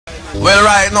Well,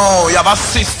 right now, you have a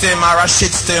system or a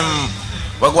shit system.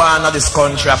 We're going to this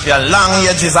country of your long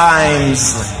year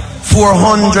designs,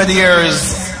 400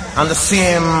 years, and the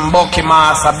same bucky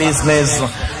master business,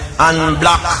 and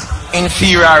black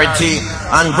inferiority,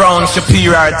 and brown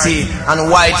superiority,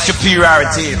 and white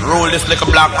superiority. Rule this little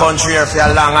black country here for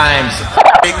your long times.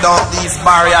 Break down these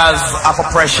barriers of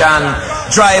oppression,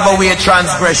 drive away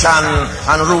transgression,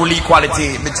 and rule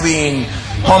equality between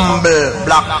humble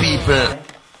black people.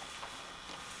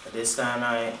 This time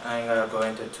I ain't gonna go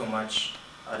into too much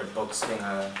of the books thing.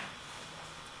 I'll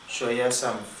show you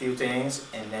some few things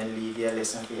and then leave you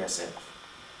listen for yourself.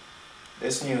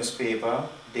 This newspaper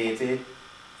dated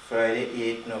Friday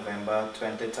 8 November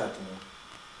 2013.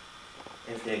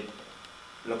 If you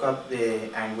look up the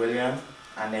Anguilla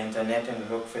on the internet and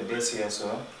look for this here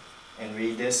so and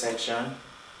read this section,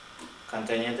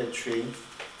 continue to 3.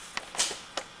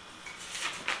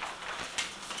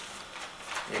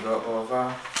 You go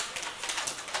over.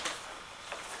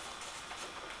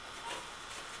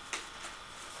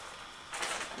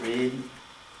 Read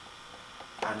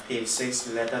on page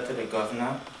 6, letter to the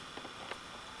governor.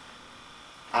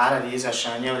 All of these are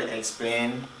showing you to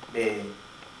explain the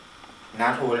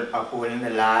not upholding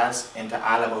the laws into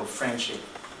all about friendship.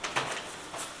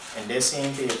 In this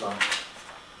same paper,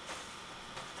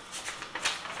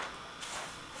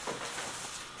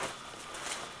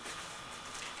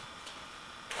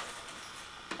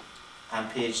 on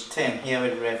page 10 here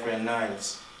with Reverend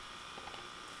Niles.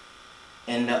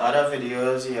 In the other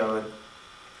videos you would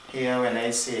hear when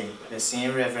I say the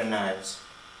same Reverend Niles,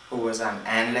 who was on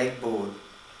ANLEC board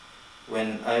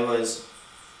when I was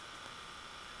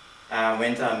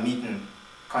went to a meeting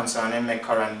concerning my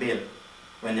current bill,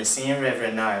 when the same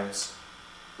Reverend Niles,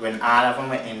 when all of them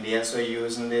were in there so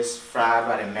using this fraud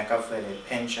by the maker for the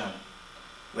pension,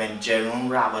 when Jerome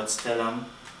Roberts tell them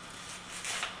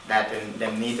that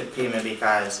they need to pay me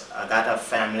because I got a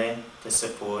family to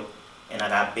support and I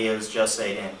got bills just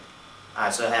like them. I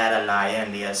also had a liar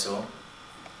in there so.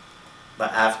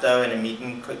 But after when the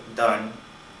meeting done,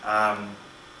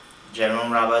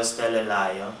 Jerome Roberts tell the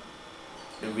liar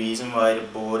the reason why the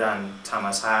board on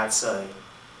Thomas Hart side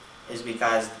is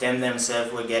because them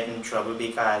themselves will get in trouble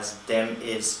because them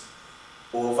is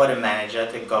over the manager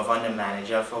to govern the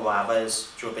manager for whatever is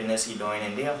stupidness he doing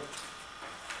in there.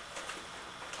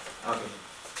 Okay.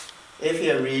 If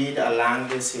you read along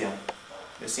this here,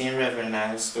 the same Reverend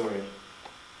Niles story,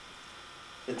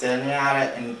 to tell me how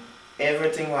that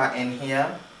everything what in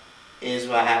here is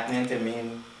what happening to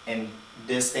me, and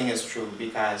this thing is true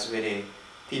because with the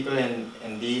people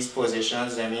in these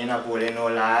positions, they mean upholding no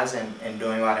laws and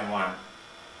doing what they want,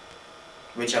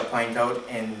 which I point out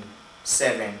in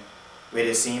 7, where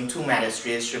the same 2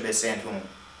 magistrates should be sent home.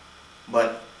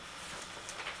 But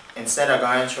instead of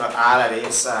going through all of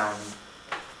this, I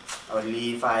would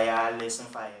leave for y'all listen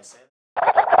for yourself.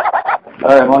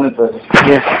 Alright, morning, sir.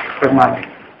 Yes, good morning.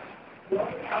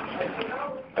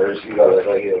 I received a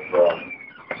letter here from...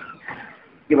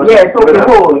 Yes, okay,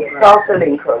 hold. Dr.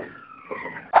 Lincoln.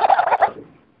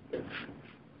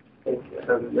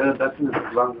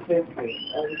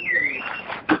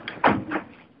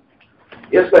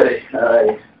 Yesterday,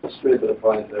 I straight to the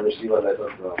point, I received a letter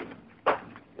from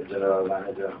the general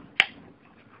manager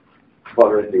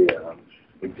following the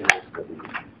meeting yesterday.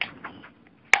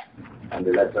 And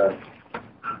the letter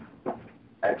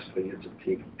asks for you to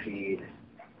take paid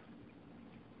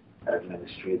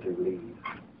administrative leave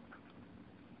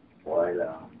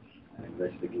while an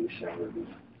investigation will be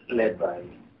led by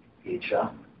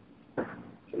HR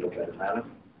to look at the matter.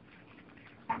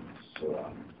 So,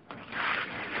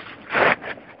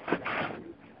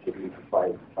 take leave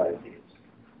for five days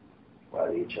while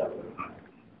HR will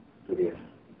do their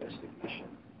investigation.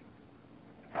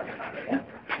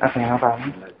 Okay, no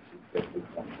problem.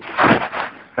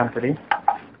 Company.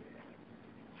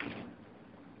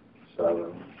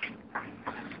 So,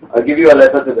 I'll give you a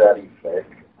letter to that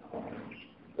effect.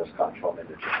 Just confirming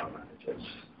the general manager's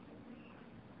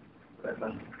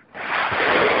letter.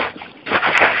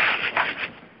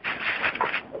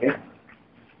 Okay?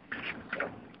 So,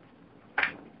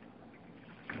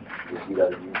 you see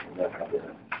that in that copy.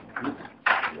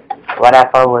 What I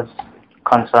thought was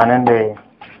concerning the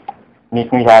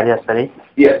meeting we had yesterday.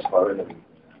 Yes, following the meeting.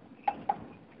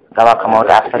 That will come out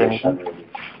after the meeting.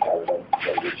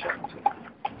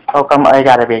 How come I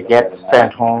gotta get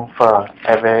sent home for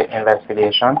every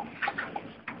investigation?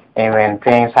 And when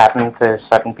things happen to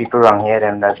certain people around here,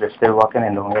 then that we're still working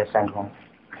and don't get sent home.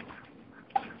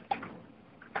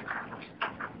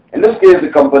 In this case, the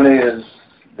company is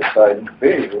deciding to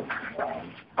pay you.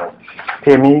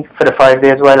 Pay me for the 5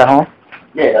 days while at home?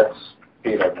 Yeah,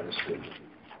 paid administratively.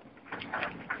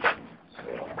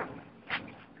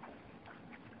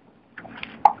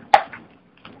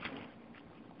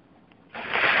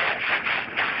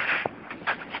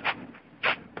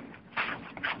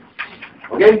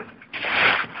 Okay?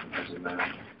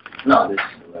 No, this is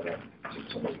a letter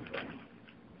to somebody.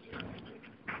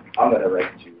 I'm going to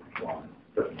write you one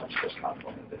pretty much just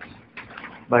confirming this.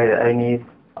 But I need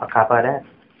a copy of that.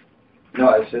 No,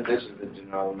 I said this is the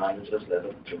general manager's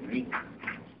letter to me.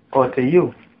 Oh, to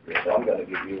you? Yes, I'm going to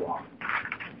give you one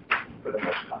pretty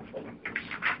much confirming this.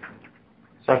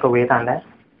 So I could wait on that?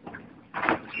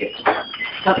 Yes.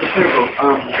 Chapter 2,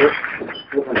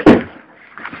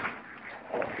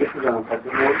 this is on the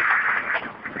board.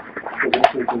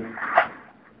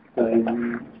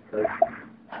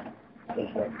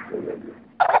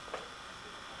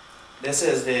 This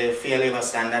is the Fair Labor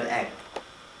Standard Act.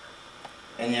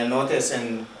 And you'll notice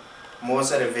in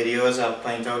most of the videos I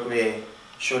point out where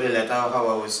show the letter of how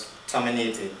I was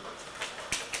terminated.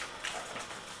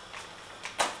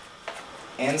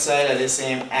 Inside of the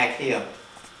same act here,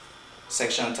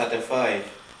 section 35,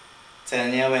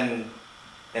 telling you when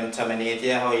them terminate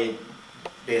you how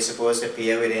they're supposed to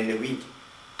pay within the week.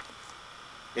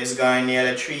 This going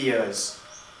nearly 3 years.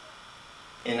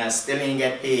 And I still ain't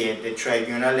get paid. The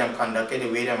tribunal them conducted the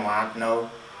way they want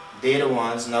now. They the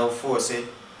ones now force it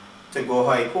to go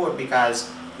high court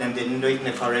because them didn't do it in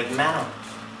the correct manner.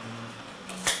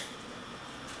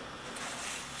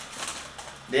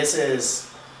 This is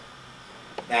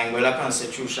the Anguilla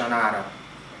Constitution order.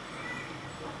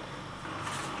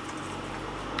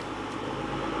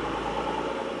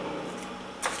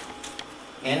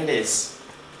 In this,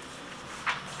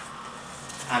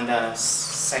 under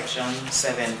section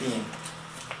 17,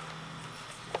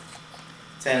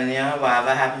 telling you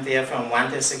whatever happened here from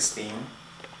 1 to 16,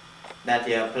 that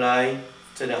you apply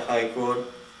to the High Court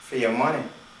for your money.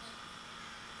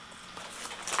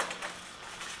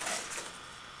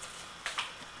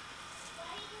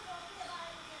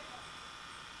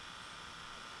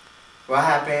 What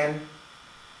happened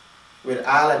with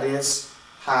all of this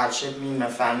hardship, me and my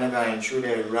family going through,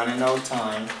 they're running out of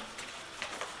time,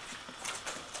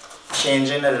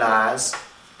 changing the laws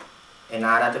in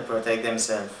order to protect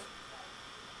themselves.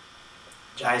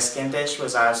 Joyce Kintich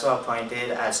was also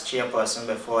appointed as chairperson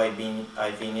before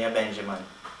Anguilla Benjamin.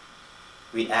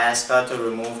 We asked her to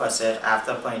remove herself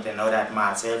after pointing out that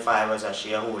Marcel Fay was a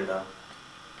shareholder.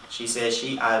 She said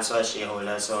she also a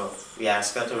shareholder, so we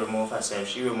asked her to remove herself.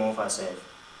 She removed herself,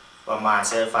 but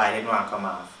Marcel Fay didn't want to come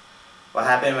off. What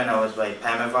happened when I was by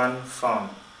Pamavan from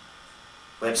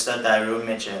Webster Daru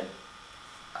Mitchell?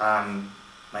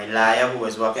 My lawyer who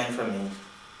was working for me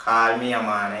called me a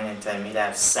morning and told me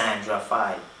that Sandra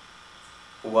Fay,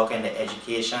 who worked in the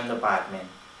education department,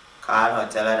 called her,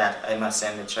 tell her that I must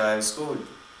send the child to school.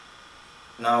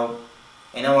 Now,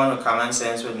 anyone with common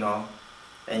sense would know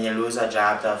when you lose a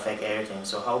job to affect everything.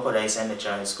 So how could I send the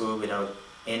child to school without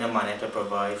any money to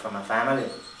provide for my family?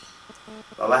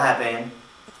 But what happened,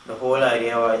 the whole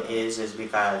idea is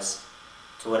because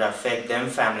it would affect them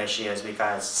family shares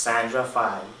because Sandra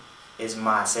Fay is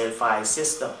Marcel Fay's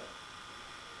sister.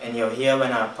 And you'll hear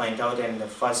when I point out in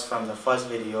from the first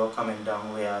video coming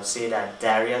down where I say that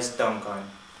Darius Duncan,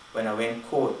 when I went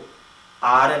court,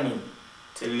 ordered me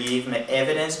to leave my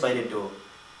evidence by the door.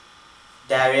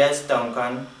 Darius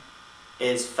Duncan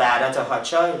is father to her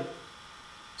child,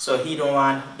 so he don't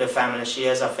want the family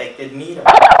shares affected neither.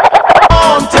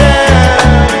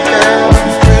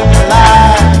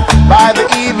 By the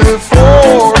evil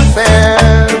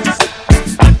forces,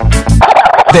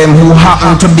 them who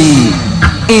happen to be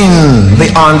in the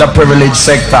underprivileged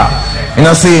sector, you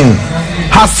know, seeing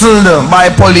hustled by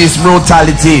police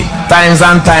brutality times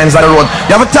and times on the road.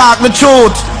 You have to talk the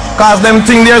truth, cause them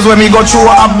thing there's when we go through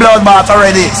a bloodbath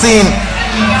already. Seen?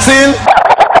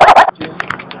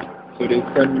 So they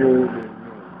send you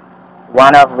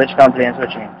One of which complaints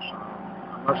were changed?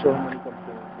 I'm not sure how many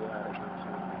complaints they had against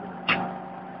you.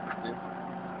 This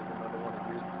is another one of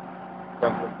these.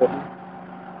 Complaint 40.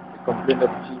 The complaint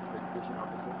of the chief education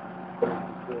officer coming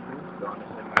before me, the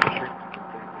undersigned magistrate,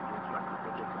 complaint against my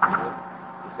complaint of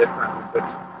the said family 30.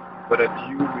 But a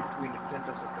due between the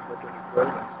 10th of September 2012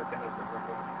 and 2nd of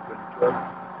November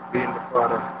 2012, being the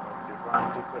father of Devon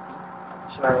Tiffany,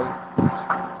 a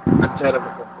child of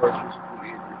a compulsory school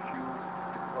age, refused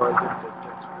to cause him to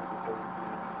attend school before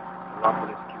being a lawful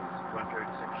excuse, contrary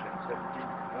to section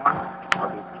 71 of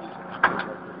the Education Act.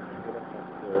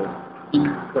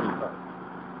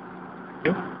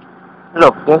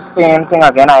 Look, this same thing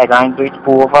again, I going to it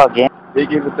over again. They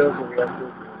gave it to us and we have to do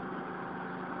it.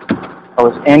 I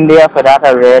was in there for that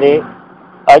already.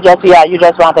 I just, yeah, you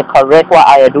just want to correct what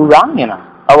I do wrong, you know.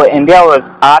 Our India was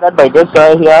ordered by this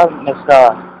guy here,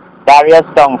 Mr. Darius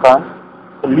Duncan,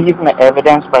 to leave my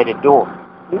evidence by the door.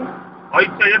 Oh, you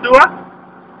say you do what?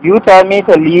 You tell me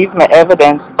to leave my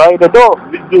evidence by the door.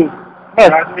 We do. Yes,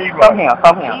 come here,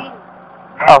 come here.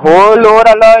 A whole load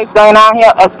of lawyers going on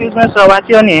here. Excuse me, sir, what's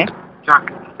your name? Jack,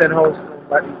 10 house,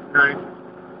 body 9.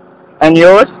 And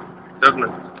yours?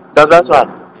 Douglas. Douglas what?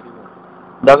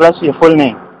 Douglas, your full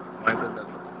name? Michael Douglas.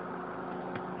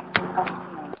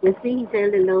 You see, he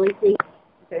said the Lord thing.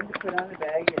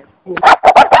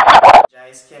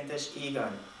 Joyce Kentish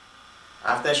Egan.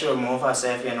 After she removed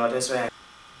herself, you notice when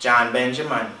John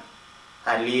Benjamin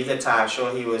had left the talk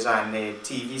show, he was on the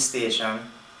TV station.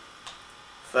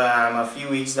 For a few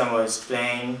weeks, they was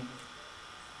playing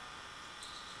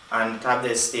on top of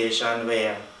the station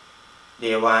where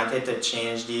they wanted to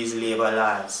change these labor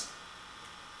laws.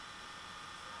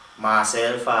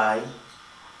 Marcel Fay,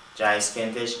 Joyce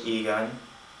Kentish Egan,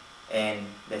 and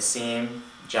the same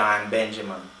John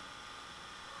Benjamin.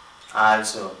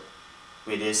 Also,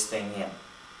 with this thing here.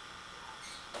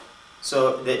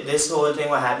 So this whole thing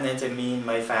was happening to me and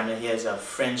my family here is a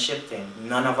friendship thing.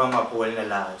 None of them upholding the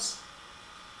laws.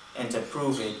 And to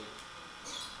prove it,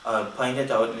 I'll point it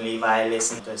out and leave I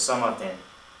listen to some of them.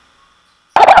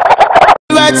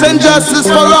 Rights and justice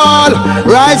for all,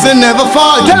 rise and never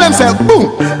fall. Tell them, say,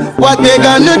 boom, what they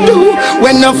gonna do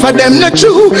when enough of them not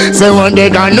true. Say what they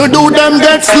gonna do, them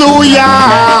get slew,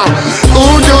 yeah.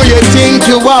 Who do you think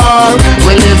you are?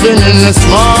 We're living in a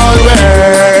small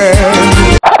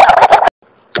world.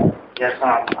 Yes,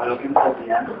 I'm looking for the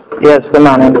Yes, good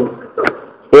morning.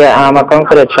 Yeah, I'm coming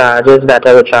for the charges that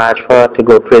I was charged for to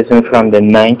go to prison from the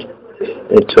 9th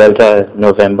to 12th of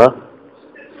November.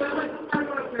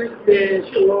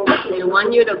 The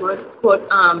one you to go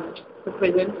to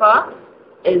prison for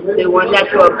is the one that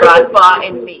you were brought for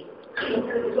in May.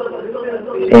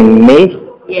 In May?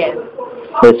 Yes.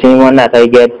 The same one that I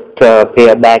get to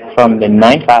pay back from the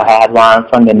 9th. I had one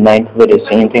from the 9th with the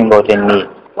same thing about in May.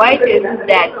 Why it is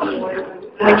that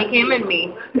when you came in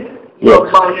May, you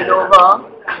were bounded over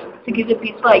to give the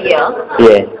peace for a year.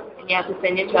 Yeah. And you have to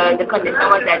send your child, the condition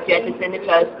was that you had to send your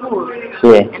child to school.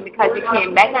 Yeah. And because you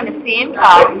came back on the same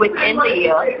charge within the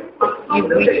year, you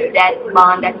breached that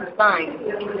bond that you signed.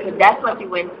 So that's what you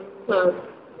went to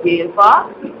jail for.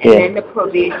 And then the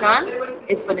probation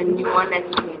is for the new one that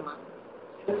you came on.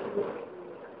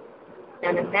 You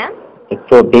understand? The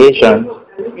probation?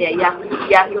 Yeah, you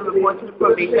have to report to the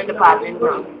probation department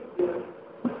now.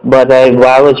 But I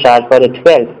was charged for the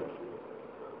 12th.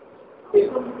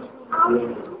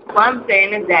 What I'm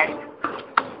saying is that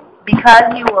because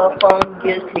you were found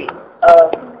guilty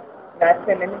of not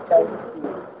sending the child to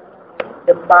school,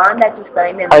 the bond that you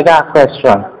signed in... I got a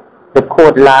question. The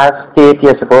court last state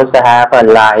you're supposed to have a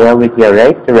lawyer with your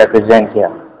right to represent you.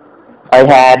 I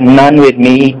had none with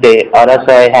me, the other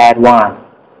side had one,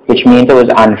 which means it was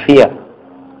unfair.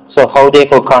 So how they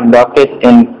could conduct it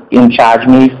and charge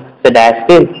me for that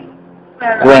still?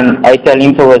 When I tell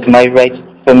him it was my right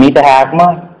for me to have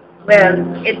mine.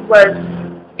 Well,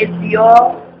 it's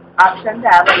your option to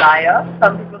have a lawyer.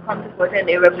 Some people come to court and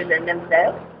they represent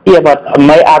themselves. Yeah, but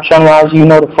my option was,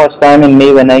 the first time in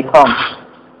May when I come,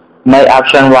 my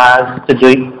option was to do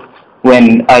it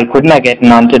when I couldn't get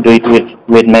none to do it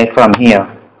with me from here.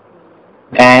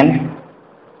 And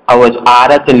I was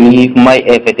ordered to leave my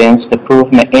evidence to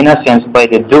prove my innocence by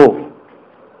the door.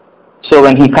 So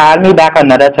when he called me back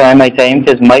another time, I told him it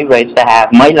is my right to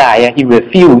have my lawyer. He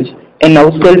refused, and now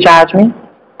still charge me?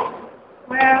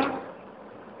 Well,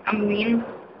 I mean,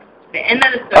 the end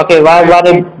of the story... Okay, what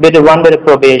with the one with the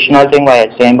probational thing where I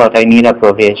was saying about I need a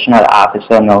probational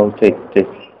officer now to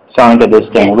sign to this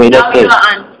thing? Wait a second. Now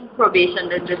you're on probation.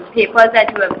 The papers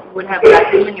that you would have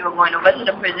gotten when you were going over to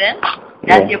the prison,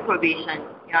 that's your probation.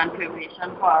 You're on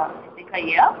probation for, I think, a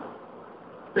year.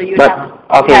 So you have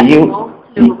to go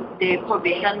to the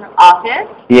probation office.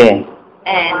 Yeah.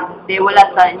 And they will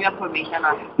assign you a probation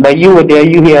officer. But you were there,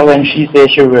 you hear when she said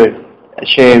she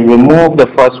removed the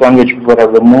first one, which would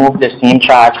have removed the same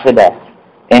charge for that.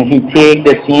 And he take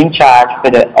the same charge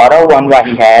for the other one that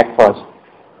he had first,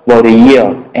 about a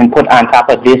year, and put on top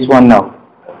of this one now.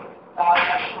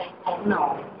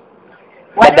 No.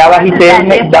 Is that what he said?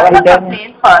 They put the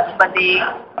complaint first, but they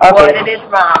worded it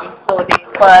wrong, so they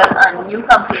put a new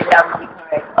complaint that would be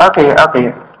correct. Okay.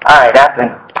 Alright, that's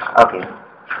it. Okay.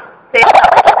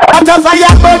 But the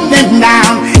fire burn them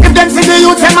down. If them see the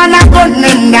youth, them a gun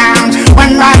them down.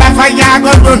 When all the fire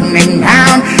go run them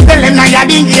down, tell them now you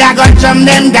dingy, I go jump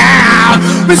them down.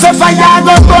 We say fire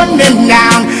go burn them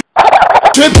down.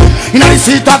 Trip, In the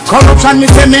seat of corruption, me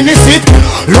say me sit.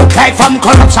 Look like from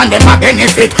corruption, them a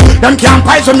benefit. Them can't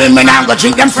poison me, me nah go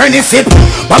drink them friendly sip.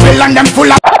 Babylon, them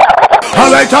full of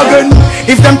alright again.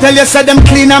 If them tell you say them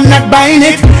clean, I'm not buying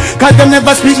it. Cause them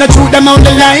never speak the truth, them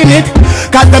underline it.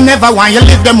 Cause them never want you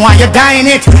live, them want you die in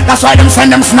it. That's why them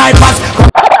send them snipers.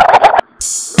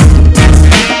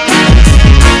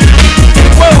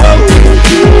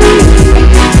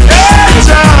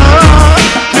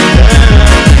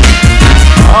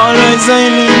 Always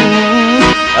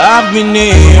I've been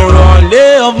here all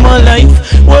day of my life.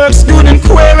 Works good and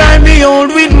queer, I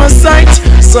behold with my sight.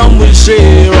 Some will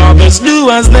share, others do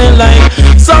as they like.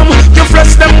 Some you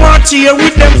flesh them want here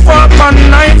with them fork and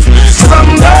knife.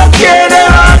 Some don't care, their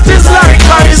heart is like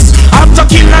ice. After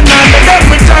killing another,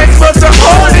 every time but a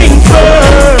holding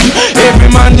firm. Every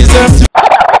man deserves to.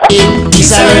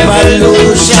 It's a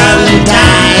revolution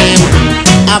time.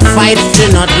 A fight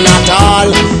to not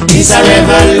all. It's a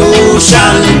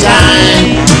revolution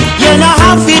time. You know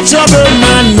how fit trouble,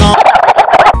 man. No.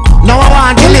 Now I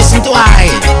want to listen to I,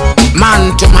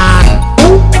 man to man.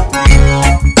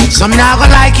 Some now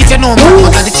gonna like it, you know,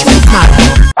 man, but the truth, man.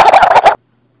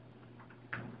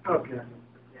 Okay.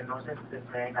 You know, since this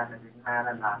thing that I didn't have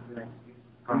a last lesson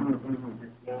from the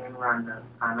same random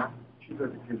Anna. She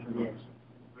got the future. Yes.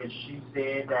 Which she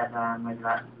said that my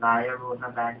liar wrote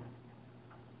her back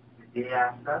the day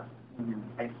after,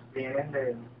 explaining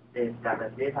that I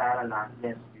did have a last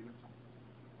dispute.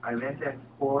 I went in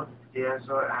court there,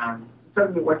 so tell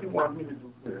me what you want me to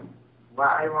do for them. What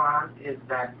I want is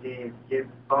that they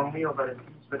bung me over the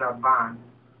piece with a band.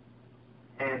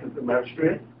 And the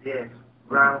magistrate? Yes,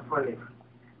 wrongfully.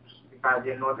 Because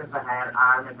they noticed I had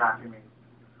all my documents.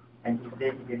 And he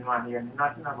said he didn't want to hear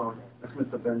nothing about it. That's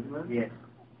Mr. Benjamin? Yes.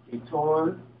 He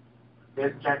told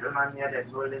this gentleman here, that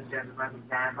told this gentleman he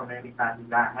can't come in because he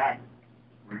got hacked.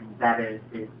 That is,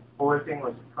 the whole thing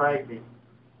was private.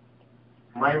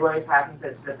 My wife happened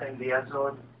to sit in there,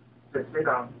 so to sit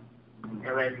down.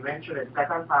 And when we went through the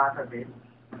second part of it,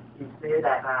 he said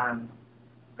that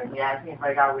when he asked me if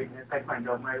I got witness, I find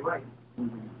out my wife. He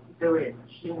said, wait,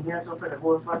 she didn't hear so for the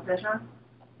whole first session?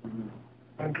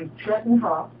 And he threatened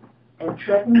her and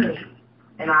threatened me.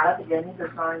 And I had to get me to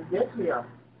sign this here.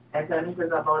 And tell me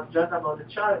just about the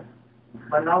child.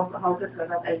 But now how to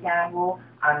set up, I can't go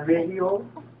on radio,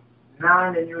 now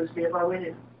in the newspaper with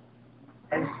it.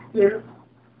 And still,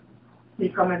 he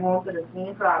coming home to the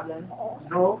same problem,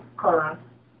 no current,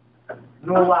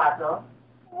 no water.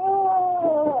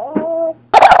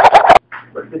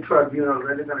 But the tribunal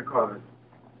really going to call it?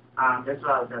 That's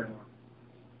what I was telling you.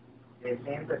 They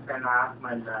seem to send off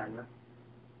my lawyer.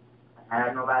 I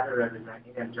had nobody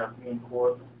representing them, just me in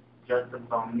court, just to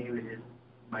bum me with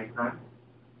my son,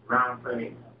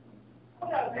 wrongfully.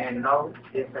 And now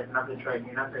they're setting up the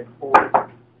tribunal to court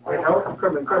without a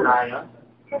lawyer.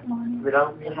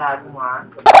 Without me having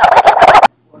one.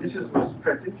 This is Miss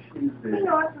Petty. She's the... You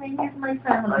know what's name is my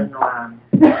family.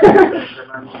 I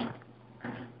know.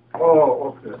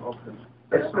 Oh, okay.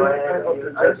 That's why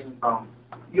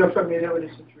you're familiar with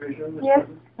the situation, Ms. Yes.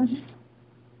 Petty?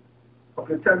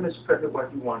 Okay, tell Miss Petty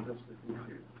what you want us to do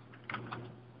for you.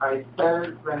 I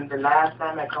said when the last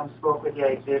time I spoke with you,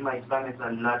 I said my son is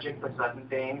allergic for certain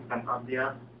things and up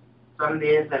there. Some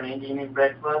days I ain't eating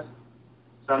breakfast.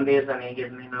 Some days I ain't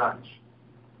giving him lunch.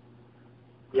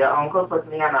 Your uncle put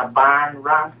me on a ban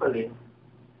wrongfully.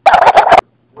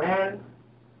 When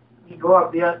he go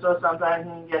up there, so sometimes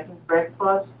he ain't getting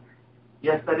breakfast.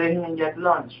 Yesterday he ain't get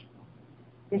lunch.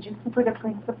 Did you speak with the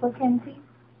principal, Kenzie?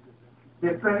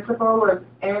 The principal was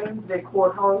in the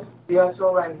courthouse there,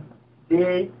 so when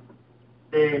the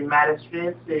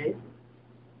magistrate say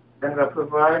they're going to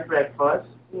provide breakfast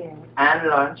and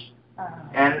lunch,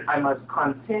 and I must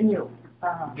continue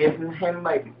giving him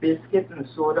my biscuit and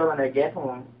soda when I get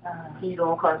home. He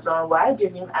don't concern why I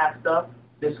give him after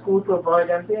the school provide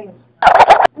them things.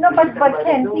 No, but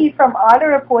Kenzie, from all the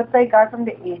reports I got from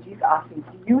the AG's office,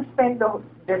 you spent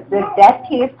that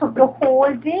case took the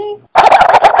whole day.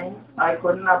 I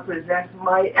couldn't present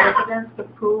my evidence to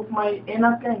prove my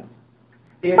innocence.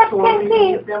 They but told me to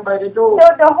leave them by the door.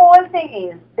 The whole thing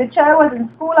is, the child was in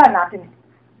school or not in school?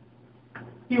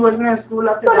 He wasn't in school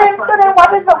after so that. then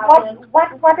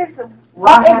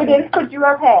what evidence could you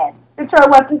have had? The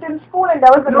child wasn't in school and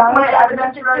that was the longest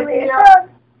evidence situation.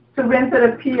 To went to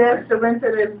the PS, to went to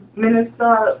the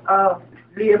Minister of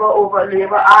Labor over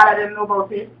Labor, I didn't know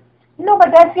about it. No,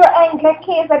 but that's your Anguilla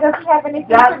case. That doesn't have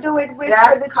anything to do with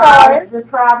the child. That's the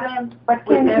problem. But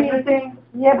with everything.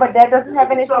 Yeah, but that doesn't have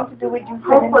anything to do with you.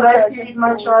 How could I feed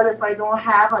my child if I don't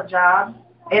have a job?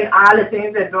 And all the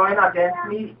things that are going against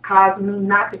me cause me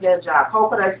not to get a job. How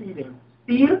could I feed him?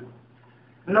 Steal?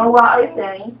 Know what I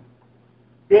saying?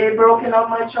 They broken up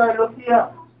my child up here.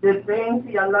 The things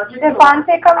theological. They can't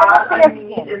take come in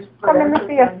the skin. Come in the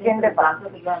skin,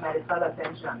 to get medical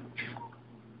attention.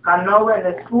 And now when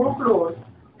the school closed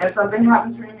and something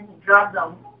happened to him and he dropped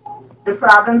down, the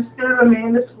problem still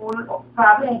remains the school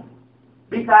problem.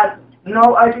 Because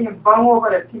now I think bung over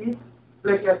the teeth.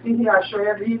 Like you see here, I show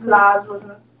you these laws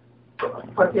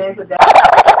wasn't pertain to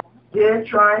that. They're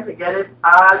trying to get it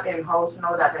all in-house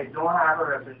now that I don't have a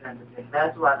representative.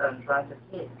 That's what I'm trying to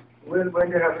say. When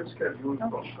they have it scheduled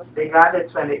for? They got it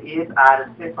 28th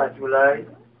or the 5th of July,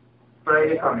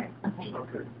 Friday coming.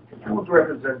 Okay. Who's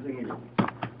representing you?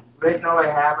 Right now I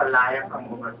have a lawyer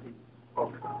from overseas.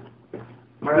 Okay.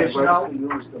 My advice to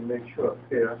you is to make sure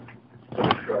fair for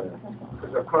the trial.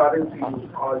 Because according to you,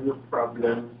 all your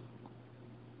problems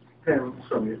stem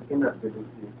from your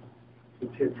inability to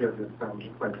take care of your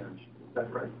family financially. Is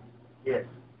that right? Yes.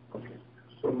 Okay.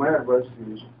 So my advice to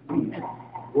you is please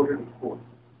go to the court,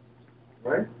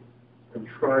 right? And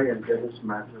try and get this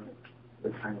matter to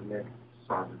kind of get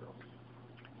sorted out.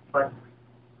 But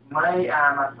my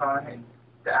attorney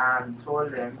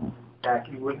told him that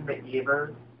he wouldn't be able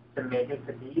to make it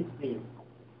to these days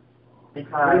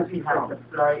because he had to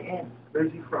fly in.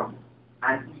 Where's he from?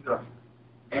 Anguilla.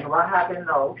 And what happened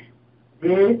now?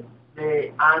 The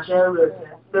Angel will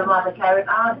still want to carry it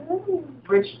on,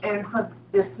 which in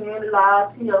the same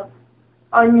laws here,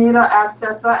 I need an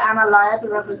accessor and a lawyer to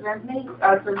represent me,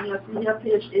 as you see here,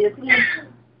 page 18.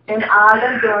 In all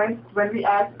them doing, when we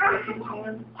ask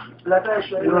letter, I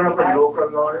show you don't have a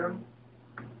local lawyer?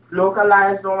 Local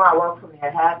lawyers don't want to work for me. I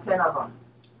have 10 of them.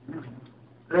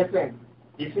 Listen,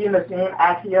 you see in the same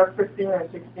act here, 15 and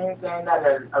 16, saying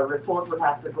that a report would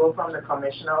have to go from the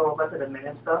commissioner over to the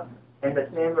minister. In the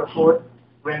same report,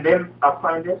 when they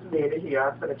appoint this lady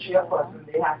here for the chairperson,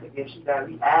 they have to give she that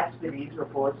we ask for these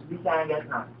reports, we can't get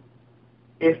none.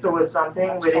 If there was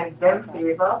something within them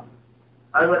favor,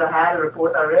 I would have had a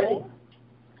report already.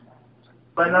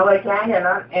 But now I can't get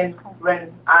none. And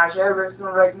when Angela Wilson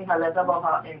wrote me her letter about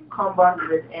her incumbent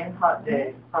within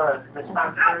her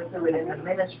responsibility within the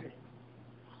ministry,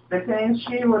 the things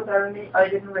she was telling me, I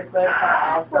didn't request or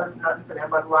ask her nothing for them,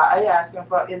 but what I asked him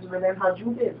for is within her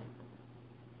duties.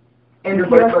 Let me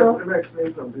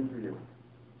explain something to you.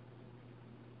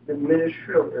 The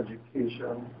Ministry of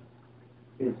Education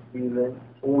is dealing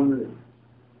only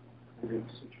with the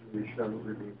situation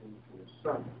relating to your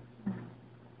son.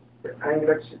 The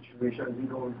Anguilla situation, we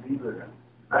don't deal with that.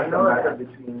 I know that.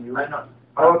 Between you. I know.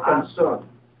 Our concern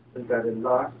is that the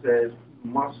law says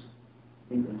you must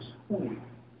be in school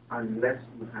unless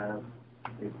you have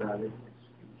a valid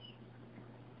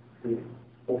excuse.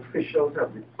 The officials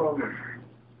have determined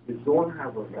you don't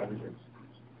have a valid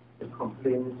excuse. They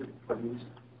complain to the police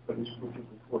put you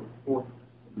before the court,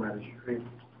 the magistrate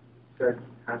said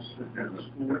has to be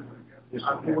in school. The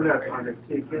school has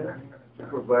undertaken to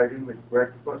provide him with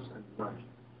breakfast and lunch.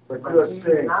 But you are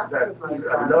saying that he's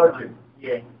allergic.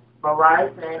 Yeah. But what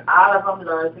I'm saying, all of them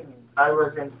allergic. I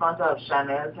was in front of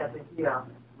Chanel Cafeteria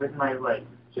with my wife.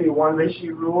 So you want when she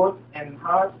wrote in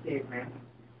her statement,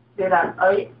 say that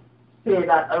I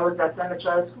was at send a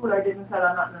child to school, I didn't tell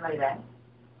her nothing like that.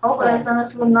 How could I send her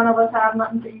to school? None of us have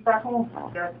nothing to eat at home.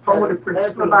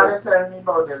 Everybody telling me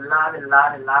about the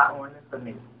law only for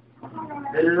me.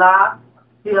 The law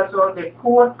here, so the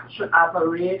court should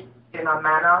operate in a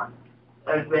manner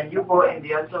as when you go in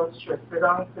there, so should sit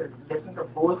down to listen to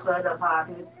both sides of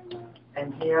parties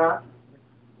and hear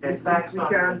the facts. We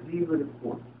can't deal with the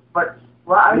court. But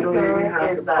what I'm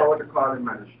saying is that power to call the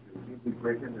magistrate. You'd be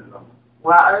breaking the law.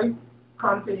 Well, I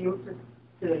come to you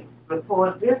to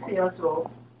report this here, so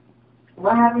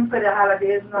what happened for the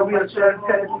holidays? No, we are trying to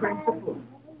tell the principal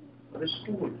of the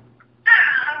school.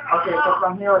 Okay, so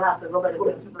from here I'll have to go by the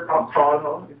principal. I'll call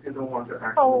her if you don't want to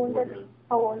act. How old are they?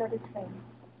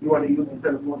 You want to use the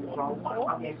telephone to call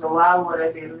her? Okay, so why would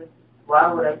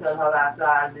I tell her after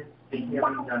all this thing here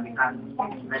being done? Because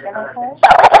we need medical attention.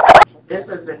 This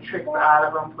is the trick for all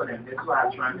of them put in. This is what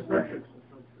I'm trying to say.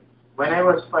 When I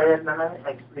was fired, let me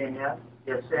explain here.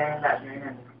 You're saying that you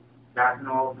got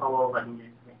no power over me.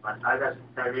 But I'll just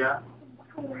tell you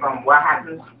from what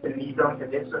happens to me down to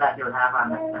this so that you'll have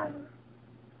understanding.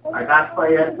 I got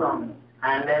fired from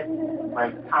handled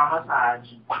by Thomas Hodge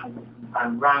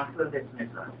and wrongful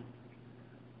dismissal.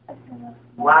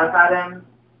 While them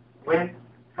went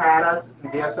had us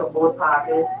there to both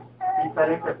parties, he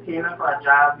fell into payment for a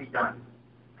job we done,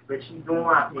 which he don't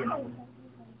want payment.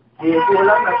 They hold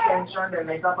up my pension, they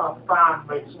make up a farm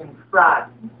which in fraud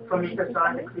for me to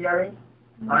sign the clearing.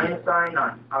 I ain't sign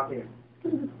none. Okay.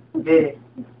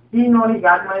 He know he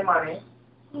got my money.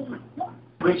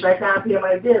 which I can't pay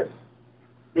my bills.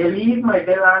 They leave my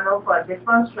bill on now for a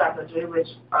different strategy, which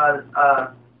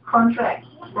contract.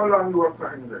 How long you work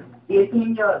for England?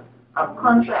 18 years. A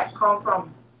contract come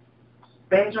from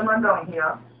Benjamin down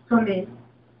here to me.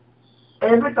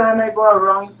 Every time I go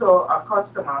around to a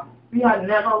customer, we had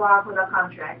never worked with a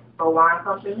contract, but one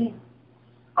come to me,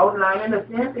 outlining the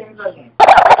same things again.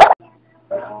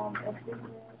 There are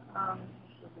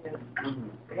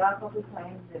a couple of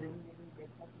times they didn't even get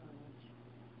that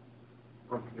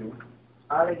knowledge. Okay.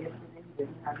 All I guess they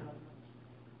didn't have knowledge.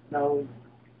 Now,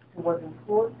 he was in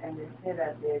court and they say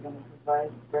that they're going to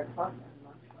provide breakfast and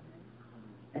lunch for him.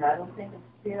 And I don't think it's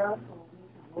fair for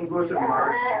we go to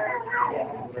Mars.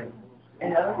 Yeah.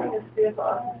 And I don't think it's fair for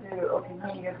us to say, okay,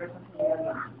 now you get breakfast and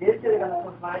lunch. They say they're going to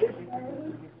provide it because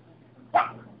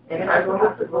and I don't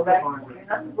have to go back. You're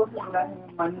not supposed to go back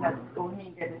and money that's only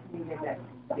you get this and you get that.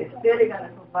 They say they're going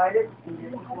to provide it and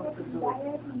you're supposed to do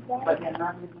it. But they're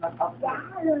not giving us up to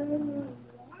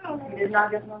it. He did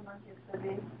not get no lunch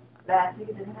yesterday. Last week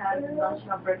he didn't have lunch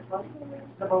or breakfast.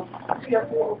 About 3 or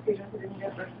 4 occasions he didn't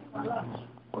get breakfast or lunch.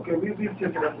 Okay, we'll take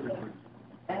it up with you.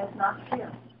 And it's not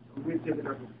fair. We'll take it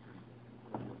up with you.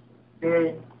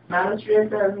 The magistrate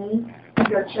told me he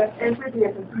could check every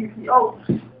day to see if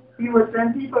he would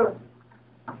send people.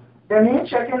 Then he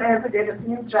checking every day to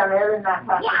see if Janelle and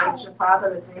Natasha should part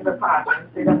of the same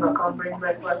department. They don't come bring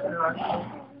breakfast and lunch.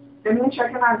 Then he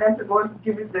checking on them to go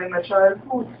give them a child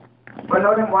food. But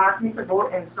now they want me to go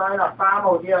and sign a farm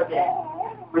out here again,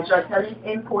 which I tell you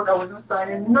in court I wasn't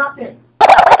signing nothing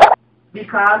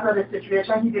because of the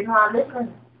situation he didn't want to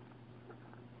listen.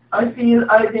 I feel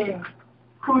I've been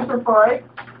crucified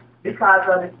because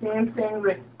of the same thing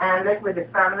with Anguilla, with the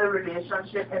family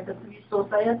relationship in the police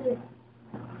society.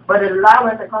 But the law,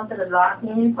 when it comes to the law, he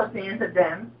ain't pertaining to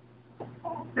them,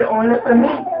 they're only for me.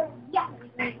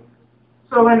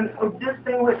 So when this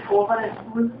thing was over the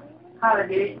school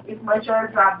holiday, if my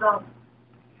child dropped down,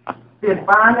 they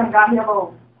banned and got me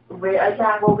about where I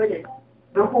can't go with it.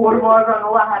 The whole world don't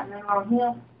know what's happening around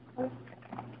here.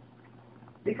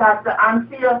 Because the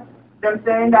unfair, them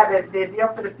saying that they're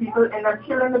there for the people and they're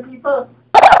killing the people.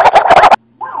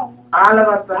 All of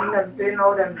a sudden, them say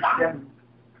no, them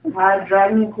had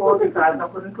driving me in court because I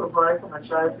couldn't provide for my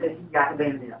child, said he got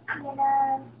been there.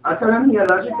 I tell them here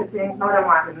logical things, no, they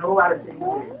want to know what the thing is.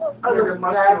 They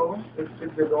must know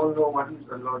if they don't know what is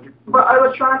the logic. But I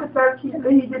was trying to tell Keith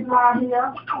that he didn't want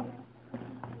here.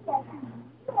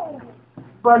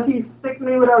 But he stick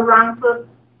me with a wrongful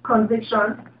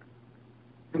conviction.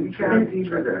 He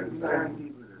threatened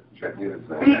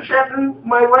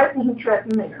my wife and he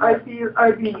threatened me. I feel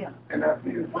I be here. And I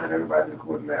feel when everybody in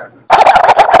court laughing.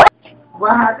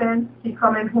 What happened? He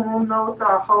coming home now to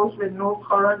a house with no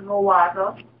current, no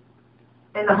water.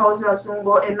 In the house will soon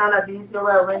go. And none of these here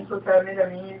where I went to tell me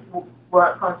that he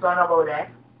were concerned about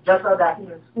that. Just so that he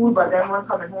in school, but then one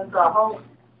coming home to a house.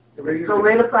 So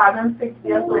where the problem fixed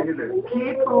here, so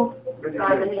he proved,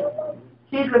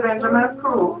 Keith Benjamin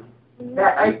proved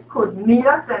that I could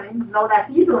neither send him, know that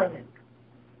he's doing it.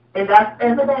 And that's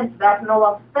evidence, that's no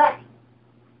effect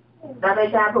that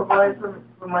I can provide for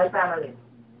my family.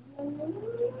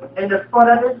 And the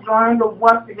further this drawing the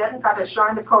work together, because it's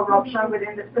showing the corruption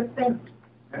within the system.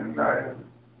 And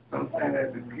don't say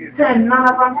that the kids. And none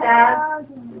of them can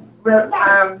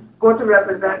go to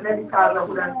represent me because of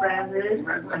who their friends is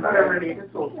and who they're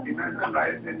related to. Imagine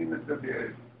life and even so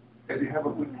that they have a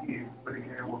good kid, but they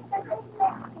can't work for them.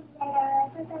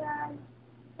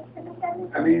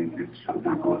 I mean, it's true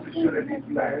to go to show that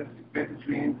these lives are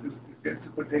between to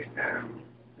protect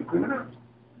the criminals.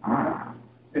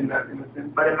 And not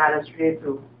innocent. But the magistrate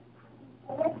too.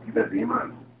 He's a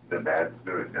demon. The bad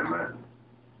spirit, that man.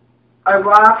 I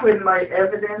walk with my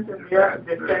evidence and just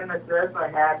defend myself. I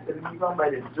had to leave them by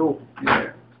the door.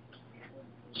 Yeah.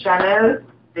 Chanel,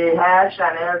 they had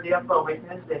Chanel there for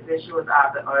witness. They said she was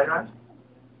after Ireland.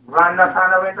 Rhonda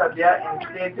kind of went up there and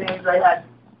said things I had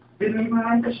didn't even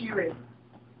enter she read.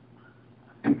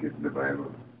 And kiss the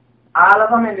Bible. All of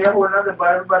them in there holding up the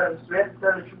Bible, but I'm swear to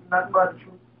tell the truth, nothing but the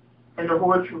truth and the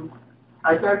whole truth.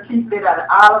 I tell Keith that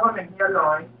all of them in here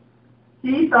alone.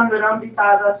 He's under them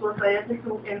because of society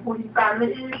too and who his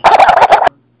family is.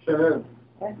 Chanel,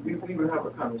 we will have a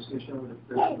conversation with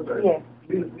the principal. Yes.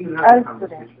 We'll have a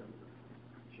conversation.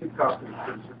 She'll talk to the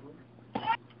principal.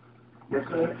 The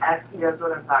same actually as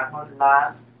well as talking about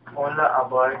last only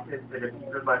about it to the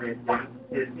people, but it's the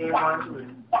same ones who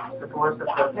are supposed to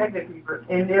protect the people.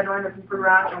 And they're doing the people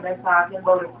around and they're talking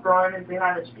about the crime and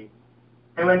behind the street.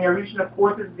 And when you're reaching the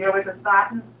court, it's there with the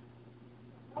starting.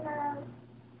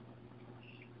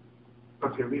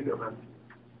 Okay, read it, man.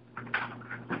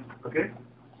 Okay?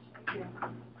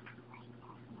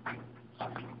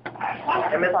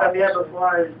 And Mr. Beer, before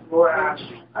I go ask,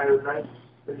 I would like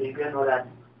to leave you know that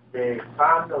the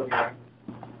farms out here,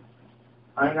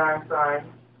 online sign,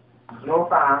 no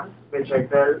farms, which I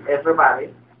tell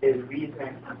everybody is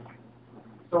reason.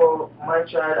 So my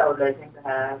child, I would like him to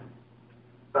have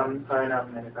some kind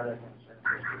of medical attention.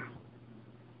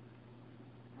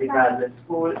 Because the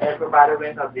school, everybody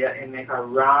went up there and make a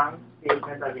wrong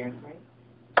statement against me.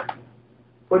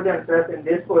 Put themselves in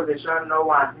this position, now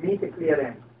want me to clear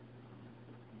them.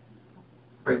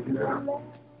 Breaking it up.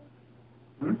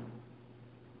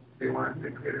 They want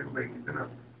to clear them, breaking it up.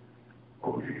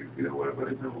 Oh, you know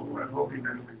what it's over. I hope you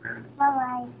never forget it.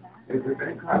 Bye-bye. It's the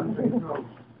same causing no.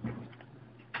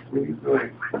 When you do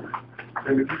it,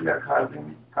 then the people that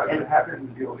causing it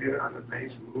happens, you'll hear on the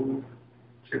base move,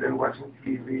 children watching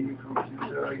TV,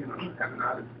 computer, you know, having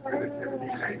all this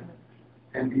activity,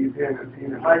 and these here and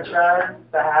seeing my child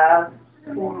to have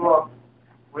schoolwork,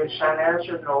 which Chanel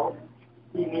should know,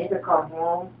 he need to come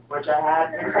home, which I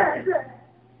had internet.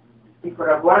 He could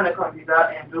have gone on the computer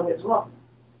and do his work.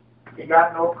 He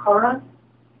got no current,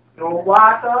 no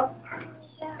water,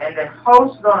 and the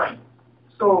house going.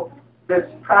 So this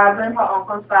problem for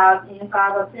Uncle Sal in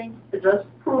Father thing to just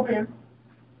prove him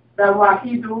that what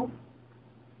he do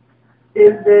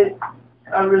is the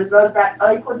result that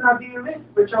I could not deal with,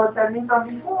 which I was telling him from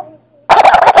before.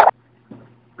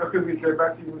 Okay, we get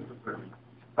back to you, Mr. President.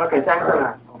 Okay, thanks a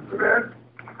lot.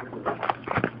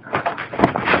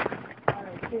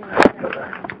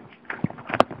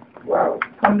 Wow,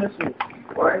 come this way.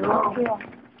 Why not?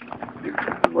 This is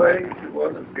the way you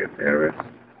want to get terrorists.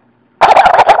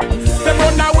 They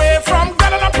run away from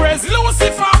God and I praise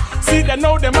Lucifer. See, they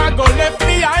know them are go left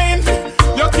behind.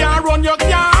 You can't run, you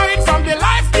can't hide from the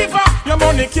life giver. Your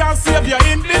money can't save you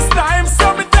in this time.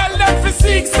 So me tell them to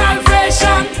seek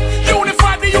salvation.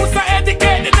 Unify the youth to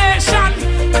educate the nation.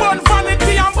 Burn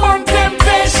vanity and burn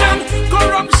temptation.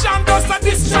 Corruption does not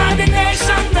destroy the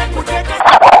nation.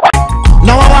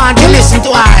 Now I want to listen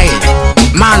to I,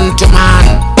 man to man.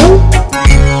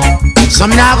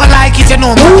 Some now gonna like it, you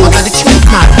know, because of the truth,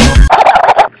 man.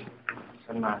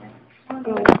 Good morning.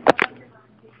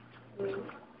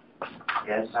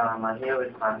 Yes, I'm here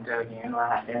with Hunter again. What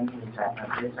happened is I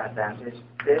have disadvantage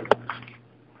this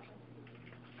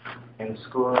in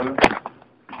school.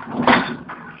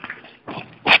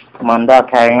 Manda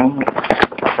came,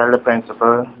 tell the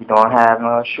principal he don't have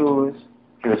no shoes.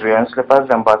 He was wearing slippers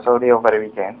and bust out over the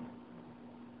weekend.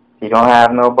 He don't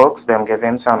have no books, them give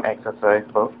him some exercise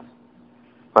books.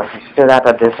 But he's still at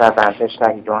a disadvantage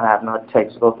that he don't have no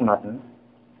textbook, nothing.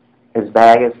 His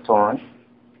bag is torn.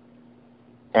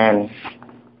 And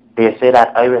they say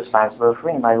that I'm responsible for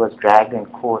him. I was dragged in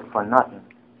court for nothing.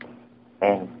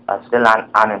 And I'm still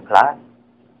unemployed.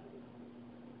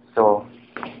 So,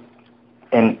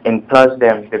 and plus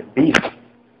them, the beef,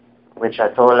 which I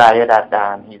told Laya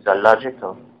that he's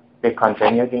illogical, they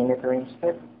continue giving it to him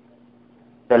still.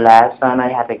 The last time I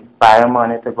had to buy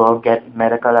money to go get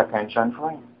medical attention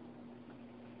for him.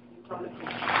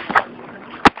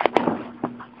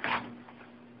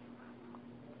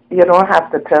 You don't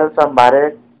have to tell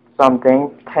somebody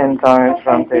something 10 times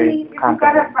from the company. If you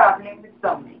got a problem with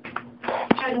something,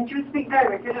 shouldn't you speak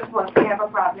directly to what you have a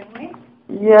problem with?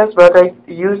 Yes, but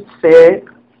you say,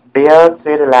 Bear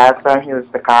said the last time he was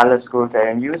to call the school to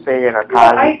him, you say you're going to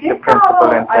call the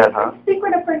principal and tell her. I did speak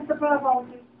with the principal about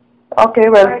it. Okay,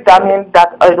 well, that means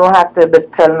that I don't have to be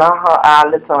telling her all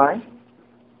the time.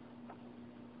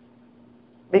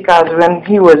 Because when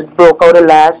he was broke out the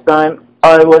last time,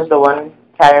 I was the one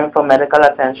carrying for medical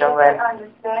attention when... I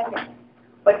understand it.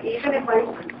 But even if I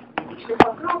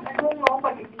don't know,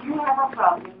 but if you have a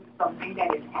problem with something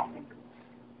that is happening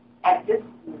at this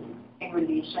school in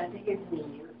relation to his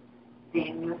meal,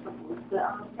 then you're supposed to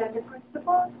tell the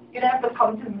principal. You don't have to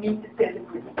come to me to tell the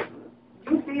principal.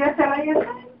 You see you're telling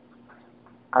yourself?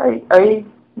 I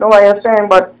know what you're saying,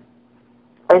 but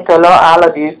I tell her all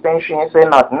of these things, she ain't say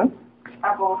nothing.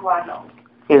 About what now?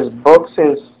 His books,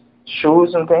 his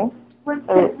shoes and things. Well,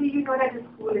 you know that the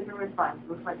school isn't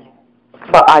responsible for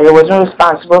that. But I wasn't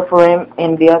responsible for him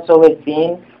in there, so it's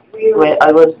been when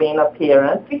I was being a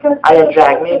parent. Because I had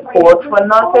dragged me in court for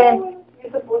nothing.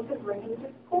 You're supposed to bring him to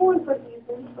school, but he's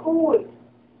in school.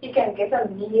 He can get a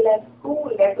meal at school.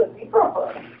 That would be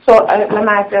proper. So let me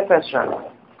ask you a question.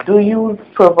 Do you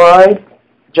provide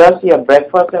just your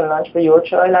breakfast and lunch for your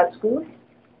child at school?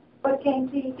 But can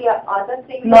he there are other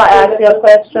things? No, I asked you a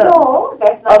question. No,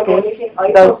 that's not the only thing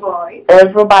I provide.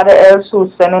 Everybody else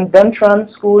who's sending them from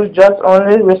school just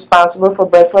only responsible for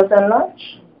breakfast and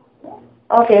lunch?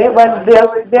 Okay, but there's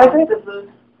it.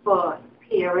 For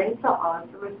parents are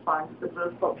also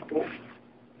responsible for books,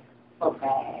 for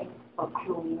bags, for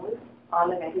clothes.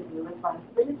 All of that is your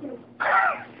responsibility.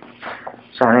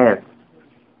 Chanel,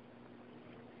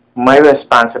 my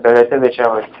responsibility, which I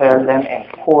would tell them in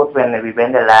court when we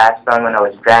went the last time when I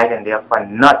was dragged in there for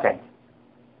nothing.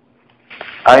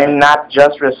 I am not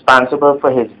just responsible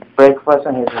for his breakfast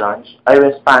and his lunch. I am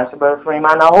responsible for him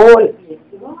on a whole. Yes,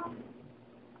 you are.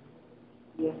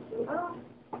 Yes, you are.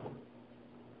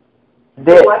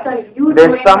 So what are you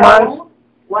doing now?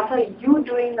 What are you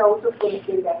doing now to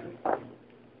fulfill that responsibility?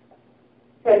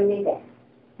 Tell me that.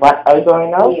 What are you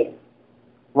doing now? Yes.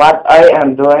 What I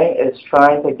am doing is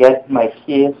trying to get my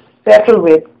case settled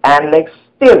with and like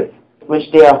still,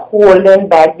 which they are holding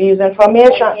back these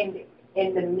information.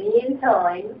 In the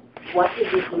meantime, what are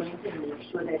you doing to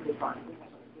make sure that the bond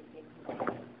is?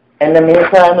 In the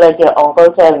meantime, like your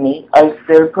uncle tell me, I'm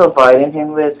still providing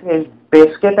him with his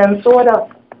biscuit and soda,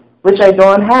 which I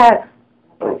don't have.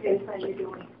 What else are you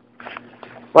doing?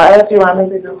 What else you want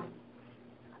me to do?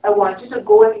 I want you to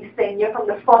go and extend you from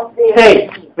the first day. Hey,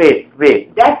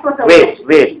 wait. That's what I want you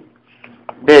to do.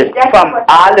 This, from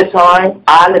all the time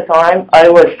I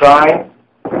was going,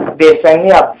 they send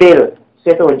me a bill. So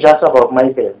it was just about my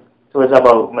bill. So it was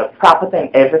about my property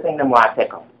and everything they want to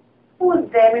take up. Who's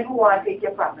them and who want to take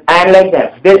your property? And like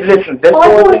them. Listen, this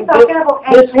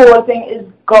whole thing is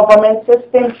government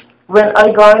system. When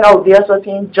I going out there, so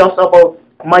it's just about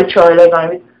my child I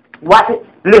going with.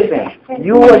 Listen,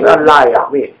 you was a liar.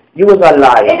 Wait, you was a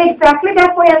liar. And exactly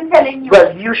that's why I'm telling you.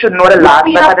 Well, you should know the laws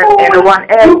better than anyone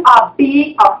else. You are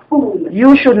being a fool.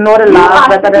 You should know the laws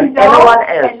better than anyone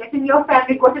else. And letting your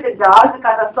family go to the dogs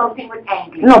because of something with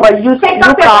Anguilla. No, but you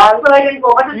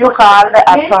call the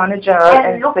Attorney General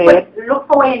and say, look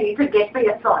for what you need to get for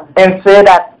your son. And say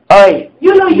that,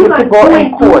 you know you can go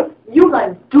in court. You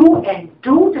can do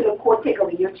till the court take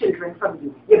away your children from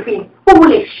you. You're being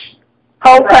foolish.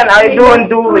 How can I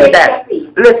do with that?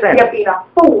 Listen. You're being a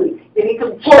fool. You need to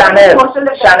go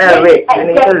Chanel, wait. You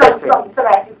need to listen.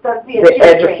 The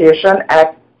Education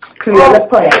Act clearly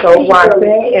points out one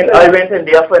thing, and I went in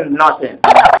there for nothing.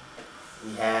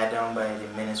 We had done by the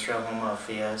Ministry of Home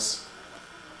Affairs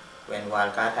when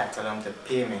Walcott had told him to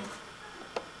pay me.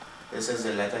 This is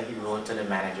the letter he wrote to the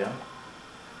manager.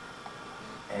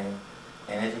 And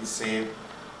in it he said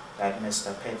that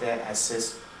Mr. Peter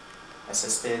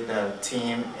assisted the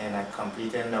team in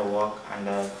completing the work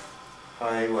under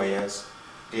high wires.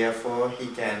 Therefore, he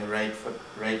can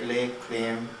rightly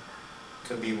claim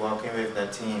to be working with the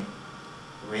team,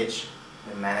 which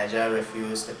the manager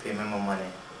refused to pay me more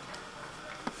money.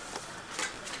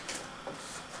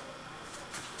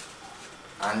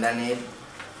 Underneath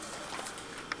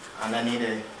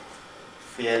the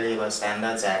Fair Labor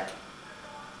Standards Act,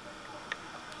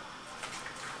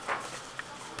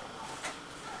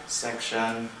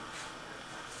 Section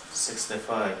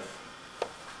 65.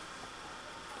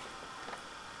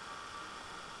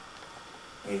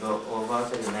 We go over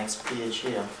to the next page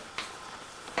here.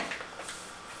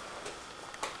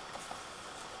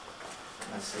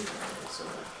 Let's see. So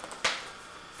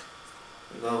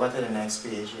we go over to the next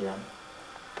page here.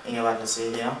 And you want to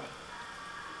see here.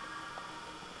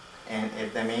 And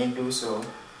if the man do so,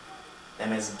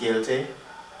 them is guilty.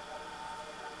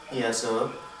 Here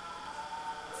so.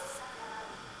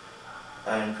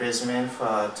 Imprisonment for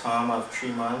a term of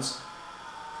 3 months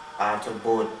to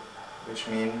both, which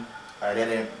means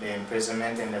the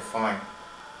imprisonment and the fine.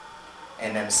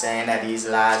 And I'm saying that these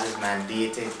laws is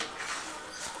mandated,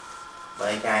 but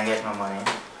I can't get my money.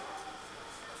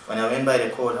 When I went by the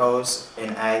courthouse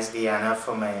and asked Diana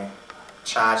for my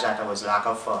charge that I was locked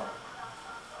up for,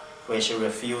 where she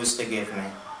refused to give me.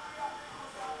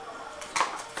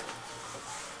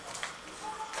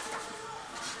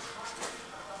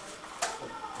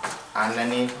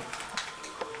 Underneath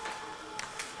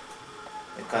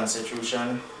the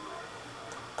Constitution,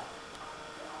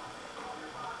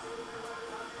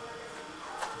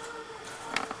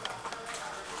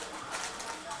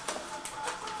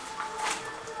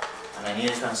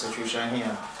 underneath the Constitution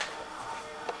here,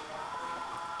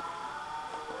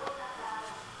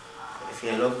 if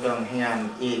you look down here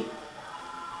on 8,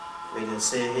 we will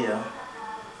say here,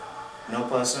 no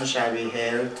person shall be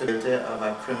held guilty of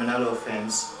a criminal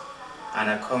offense on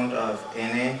account of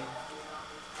any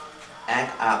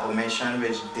act or omission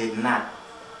which did not,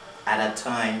 at the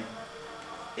time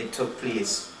it took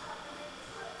place.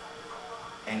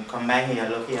 And come back here,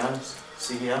 look here,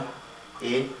 see here,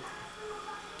 8,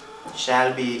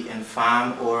 shall be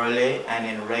informed orally and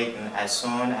in writing as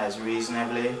soon as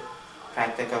reasonably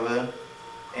practicable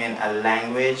in a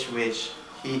language which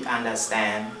he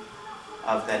understands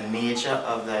of the nature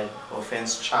of the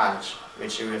offense charge,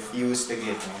 which she refused to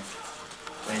give me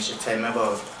when she told me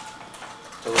about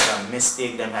the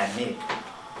mistake them had made.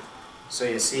 So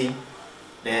you see,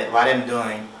 what I'm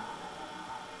doing,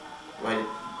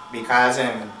 because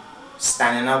I'm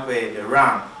standing up with the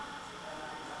wrong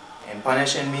and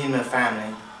punishing me and my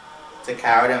family to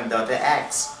carry them dirty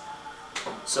acts.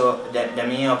 So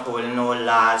them ain't upholding no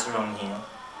laws around here.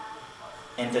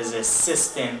 And there's a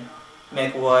system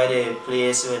make why they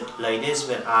place with like this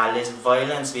with all this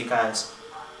violence, because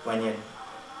when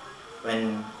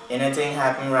anything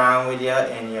happen wrong with you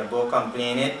and you go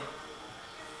complain it,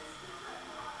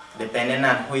 depending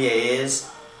on who you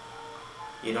is,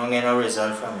 you don't get no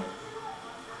result from it.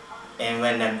 And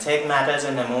when them take matters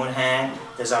in their own hand,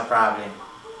 there's a problem.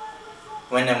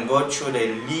 When them go through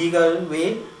the legal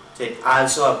way, it's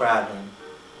also a problem.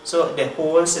 So the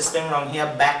whole system around here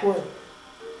backward.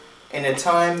 In the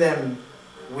time them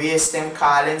waste them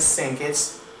calling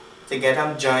sinkets to get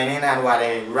them joining and what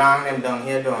they wrong them down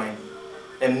here doing,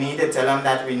 them need to tell them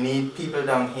that we need people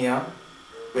down here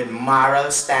with moral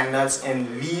standards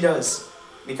and leaders,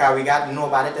 because we got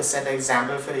nobody to set an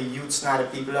example for the youths, not the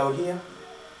people out here.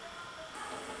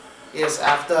 Yes,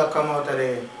 after I come out of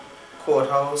the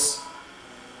courthouse,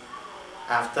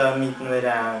 after meeting with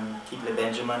Keep the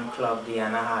Benjamin Club,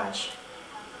 Deanna Hodge,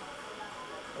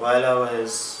 while I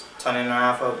was turning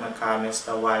off of my car,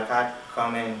 Mr. Wildcat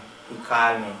come in, he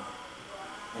called me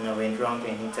in a wind drunk,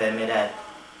 and he told me that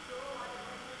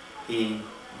he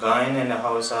going in the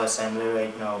House of Assembly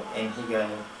right now and he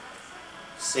gonna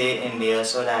say in there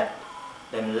so that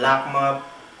them lock him up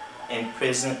in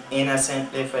prison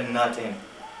innocently for nothing.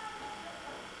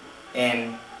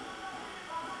 And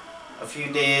a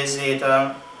few days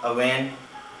later, I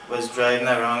was driving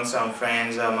around, some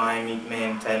friends of mine meet me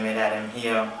and tell me that I'm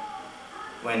here,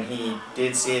 when he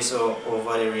did say so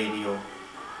over the radio.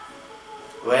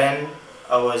 When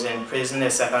I was in prison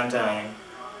the second time,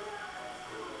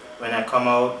 when I come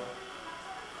out,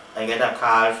 I get a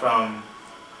call from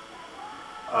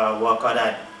a worker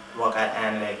that work at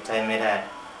Anguilla, tell me that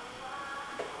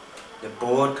the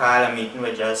board called a meeting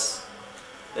with just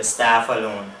the staff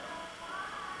alone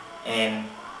and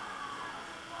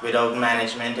without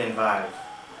management involved.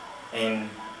 And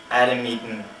at a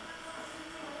meeting,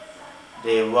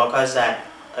 the workers that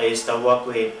I used to work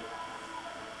with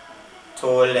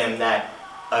told them that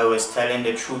I was telling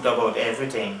the truth about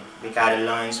everything, because the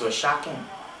lines were shocking.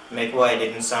 Make why I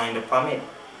didn't sign the permit.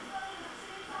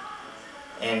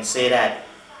 And say that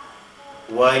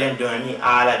why them doing me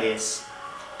all of this,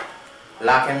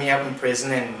 locking me up in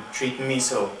prison and treating me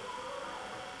so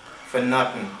for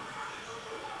nothing.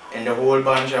 And the whole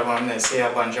bunch of them, they say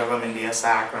a bunch of them in there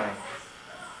start crying.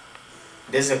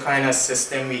 This is the kind of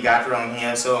system we got around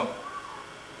here. So,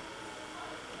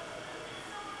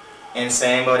 and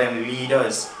saying about them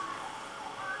leaders,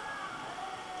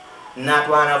 not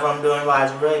one of them doing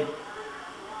what's right.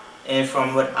 And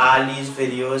from what all these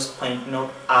videos pointing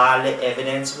out all the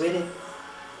evidence with it,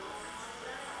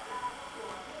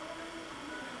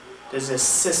 there's a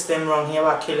system around here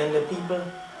about killing the people.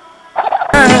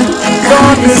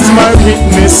 God is my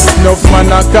witness. No man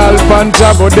a call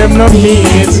panja, but them no mean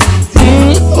it.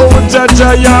 Oh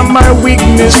Jaja, you're my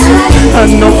weakness.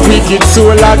 And no wicked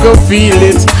soul I go feel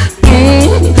it.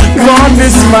 God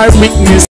is my weakness.